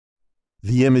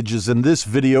The images in this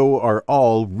video are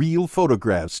all real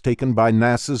photographs taken by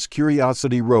NASA's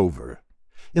Curiosity Rover.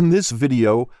 In this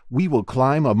video, we will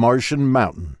climb a Martian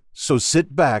mountain, so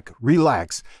sit back,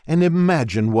 relax, and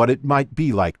imagine what it might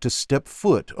be like to step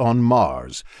foot on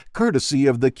Mars, courtesy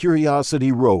of the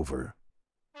Curiosity Rover.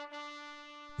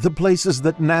 The places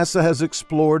that NASA has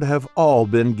explored have all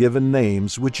been given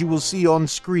names, which you will see on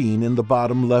screen in the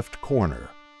bottom left corner.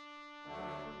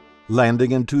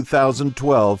 Landing in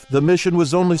 2012, the mission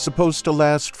was only supposed to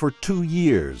last for 2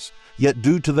 years, yet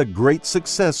due to the great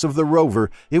success of the rover,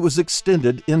 it was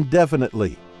extended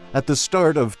indefinitely. At the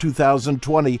start of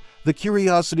 2020, the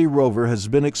Curiosity Rover has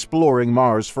been exploring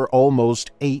Mars for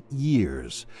almost 8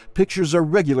 years. Pictures are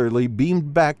regularly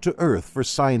beamed back to Earth for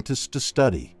scientists to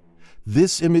study.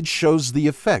 This image shows the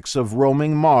effects of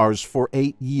roaming Mars for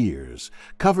 8 years,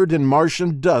 covered in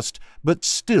Martian dust, but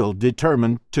still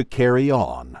determined to carry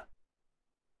on.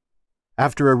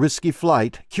 After a risky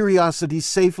flight, Curiosity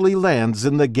safely lands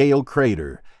in the Gale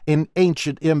crater, an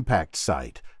ancient impact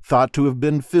site, thought to have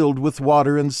been filled with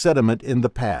water and sediment in the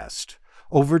past.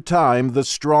 Over time, the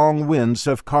strong winds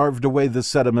have carved away the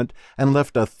sediment and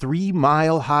left a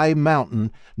 3-mile-high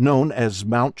mountain known as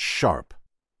Mount Sharp.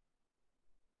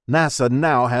 NASA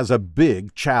now has a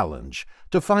big challenge: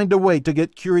 to find a way to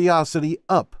get Curiosity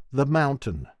up the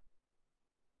mountain.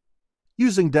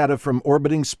 Using data from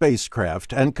orbiting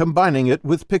spacecraft and combining it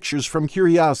with pictures from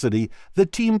Curiosity, the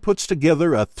team puts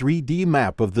together a 3D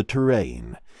map of the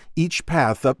terrain. Each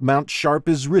path up Mount Sharp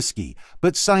is risky,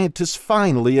 but scientists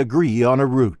finally agree on a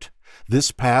route.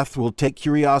 This path will take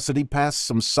Curiosity past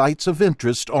some sites of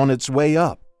interest on its way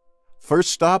up.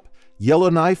 First stop,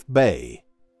 Yellowknife Bay.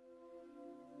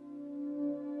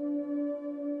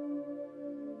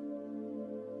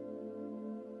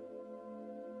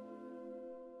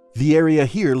 The area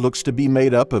here looks to be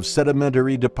made up of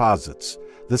sedimentary deposits.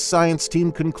 The science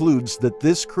team concludes that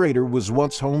this crater was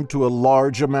once home to a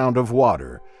large amount of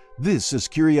water. This is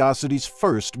Curiosity's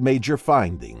first major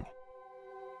finding.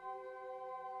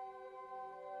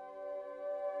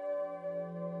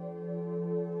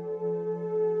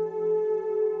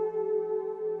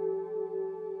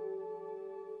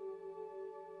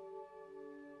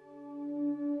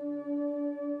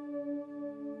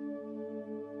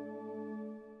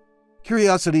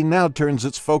 Curiosity now turns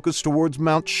its focus towards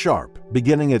Mount Sharp,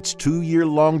 beginning its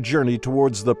 2-year-long journey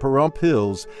towards the Pahrump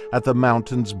Hills at the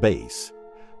mountain's base.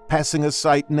 Passing a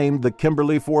site named the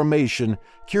Kimberley Formation,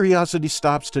 Curiosity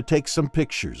stops to take some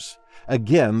pictures.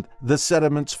 Again, the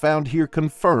sediments found here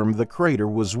confirm the crater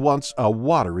was once a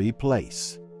watery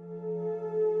place.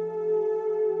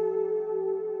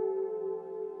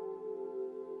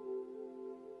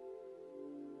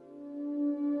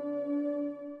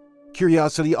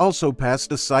 Curiosity also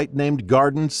passed a site named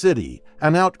Garden City,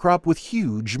 an outcrop with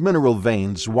huge mineral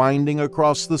veins winding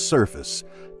across the surface.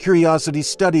 Curiosity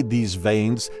studied these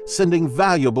veins, sending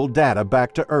valuable data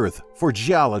back to Earth for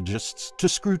geologists to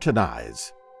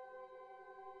scrutinize.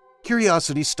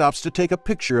 Curiosity stops to take a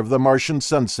picture of the Martian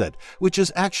sunset, which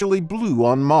is actually blue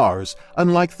on Mars,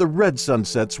 unlike the red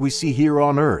sunsets we see here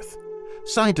on Earth.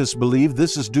 Scientists believe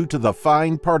this is due to the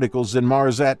fine particles in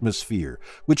Mars' atmosphere,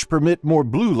 which permit more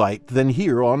blue light than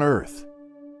here on Earth.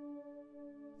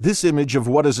 This image of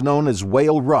what is known as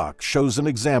whale rock shows an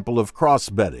example of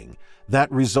cross-bedding.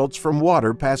 That results from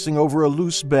water passing over a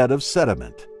loose bed of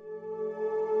sediment.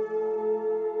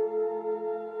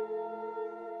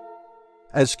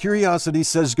 As Curiosity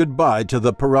says goodbye to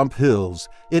the Pahrump Hills,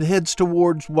 it heads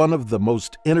towards one of the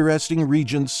most interesting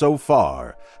regions so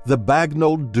far, the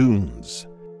Bagnall Dunes.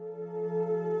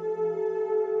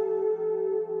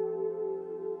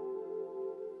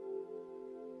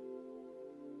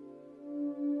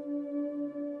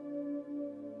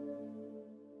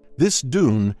 This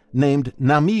dune, named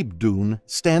Namib Dune,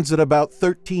 stands at about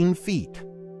 13 feet.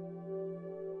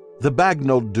 The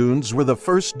Bagnall Dunes were the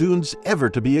first dunes ever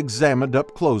to be examined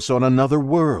up close on another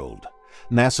world.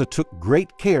 NASA took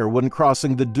great care when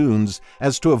crossing the dunes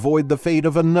as to avoid the fate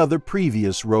of another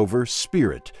previous rover,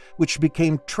 Spirit, which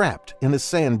became trapped in a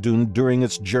sand dune during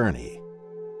its journey.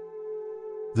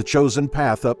 The chosen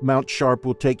path up Mount Sharp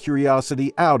will take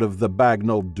Curiosity out of the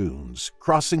Bagnall Dunes,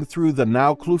 crossing through the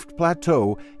now-kloofed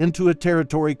plateau into a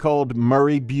territory called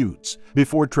Murray Buttes,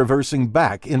 before traversing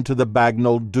back into the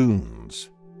Bagnall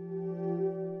Dunes.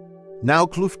 Now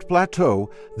kloofed Plateau,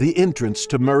 the entrance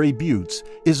to Murray Buttes,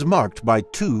 is marked by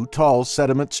 2 tall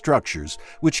sediment structures,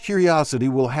 which Curiosity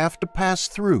will have to pass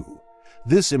through.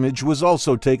 This image was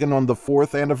also taken on the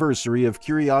 4th anniversary of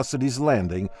Curiosity's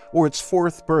landing, or its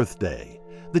 4th birthday.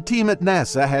 The team at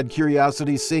NASA had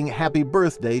Curiosity sing Happy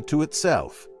Birthday to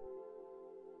itself.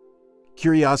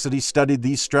 Curiosity studied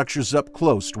these structures up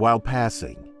close while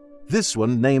passing. This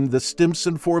one, named the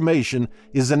Stimson Formation,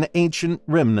 is an ancient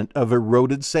remnant of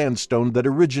eroded sandstone that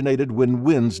originated when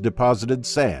winds deposited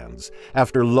sands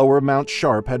after lower Mount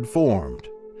Sharp had formed.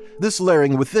 This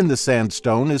layering within the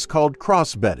sandstone is called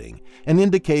crossbedding and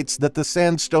indicates that the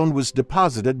sandstone was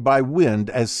deposited by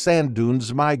wind as sand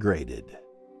dunes migrated.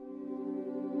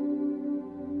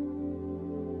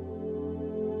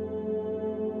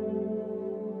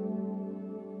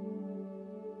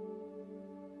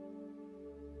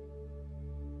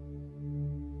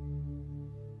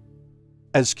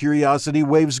 As Curiosity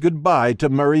waves goodbye to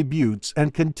Murray Buttes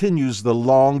and continues the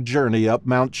long journey up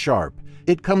Mount Sharp,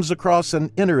 it comes across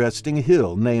an interesting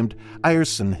hill named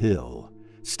Ierson Hill.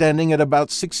 Standing at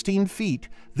about 16 feet,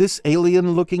 this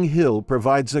alien-looking hill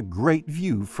provides a great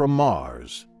view from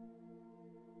Mars.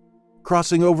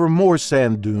 Crossing over more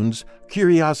sand dunes,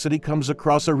 Curiosity comes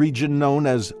across a region known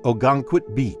as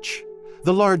Ogunquit Beach.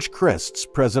 The large crests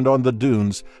present on the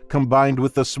dunes, combined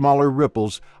with the smaller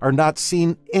ripples, are not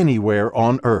seen anywhere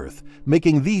on Earth,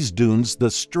 making these dunes the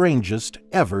strangest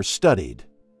ever studied.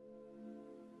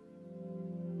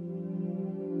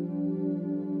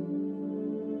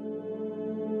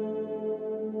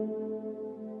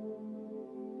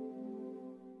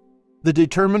 The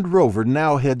determined rover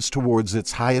now heads towards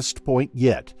its highest point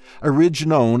yet, a ridge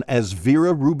known as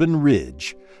Vera Rubin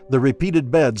Ridge. The repeated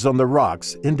beds on the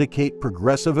rocks indicate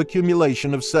progressive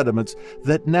accumulation of sediments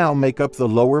that now make up the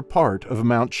lower part of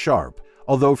Mount Sharp,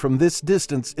 although from this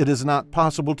distance it is not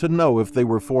possible to know if they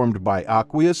were formed by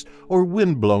aqueous or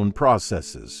wind-blown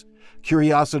processes.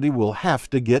 Curiosity will have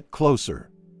to get closer.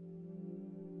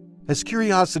 As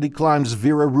Curiosity climbs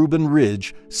Vera Rubin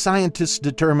Ridge, scientists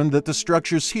determined that the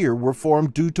structures here were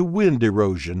formed due to wind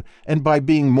erosion, and by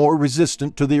being more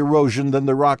resistant to the erosion than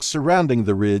the rocks surrounding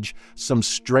the ridge, some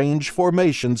strange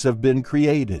formations have been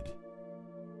created.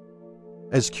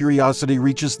 As Curiosity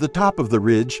reaches the top of the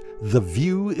ridge, the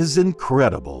view is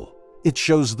incredible. It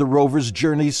shows the rover's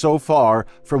journey so far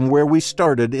from where we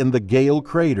started in the Gale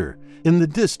crater. In the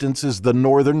distance is the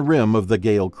northern rim of the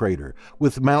Gale crater,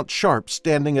 with Mount Sharp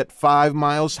standing at 5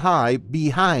 miles high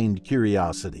behind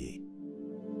Curiosity.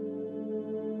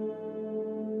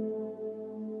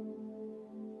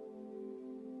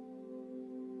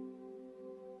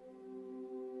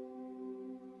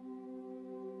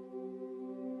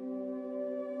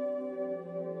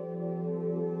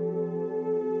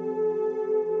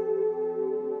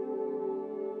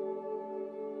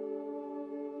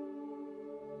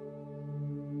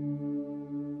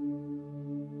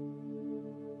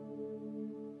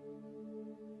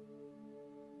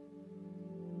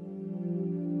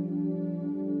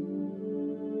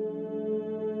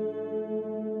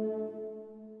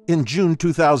 In June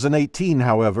 2018,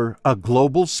 however, a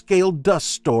global-scale dust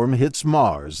storm hits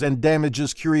Mars and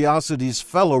damages Curiosity's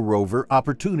fellow rover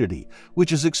Opportunity,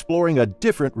 which is exploring a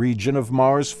different region of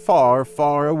Mars far,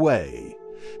 far away.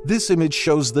 This image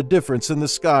shows the difference in the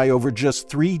sky over just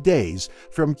 3 days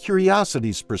from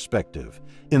Curiosity's perspective,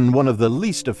 in one of the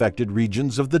least affected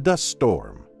regions of the dust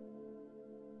storm.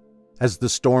 As the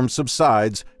storm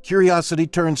subsides, Curiosity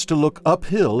turns to look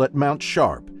uphill at Mount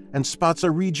Sharp and spots a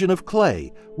region of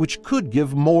clay, which could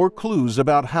give more clues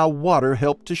about how water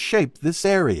helped to shape this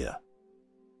area.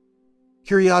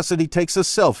 Curiosity takes a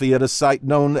selfie at a site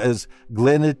known as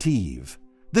Glenative.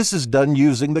 This is done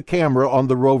using the camera on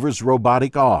the rover's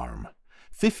robotic arm.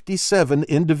 57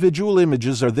 individual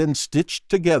images are then stitched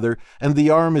together, and the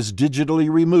arm is digitally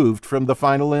removed from the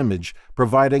final image,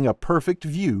 providing a perfect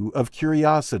view of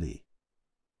Curiosity.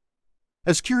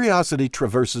 As Curiosity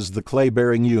traverses the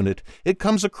clay-bearing unit, it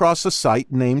comes across a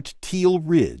site named Teal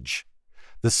Ridge.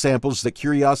 The samples that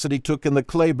Curiosity took in the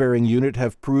clay-bearing unit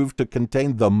have proved to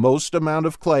contain the most amount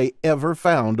of clay ever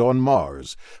found on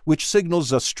Mars, which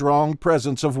signals a strong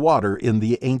presence of water in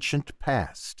the ancient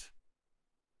past.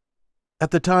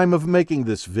 At the time of making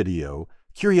this video,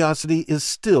 Curiosity is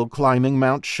still climbing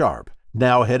Mount Sharp,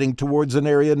 now heading towards an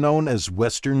area known as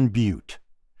Western Butte.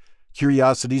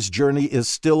 Curiosity's journey is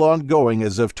still ongoing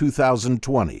as of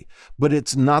 2020, but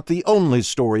it's not the only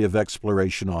story of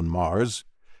exploration on Mars.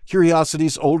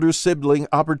 Curiosity's older sibling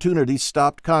Opportunity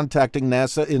stopped contacting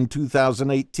NASA in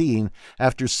 2018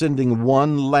 after sending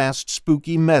one last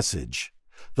spooky message.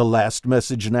 The last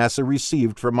message NASA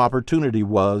received from Opportunity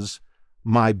was,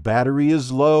 "My battery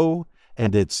is low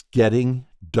and it's getting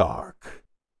dark."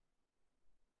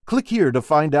 Click here to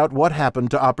find out what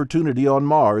happened to Opportunity on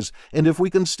Mars and if we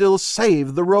can still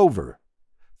save the rover.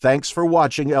 Thanks for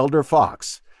watching, Elder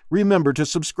Fox. Remember to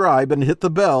subscribe and hit the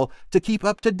bell to keep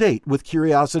up to date with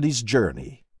Curiosity's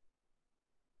journey.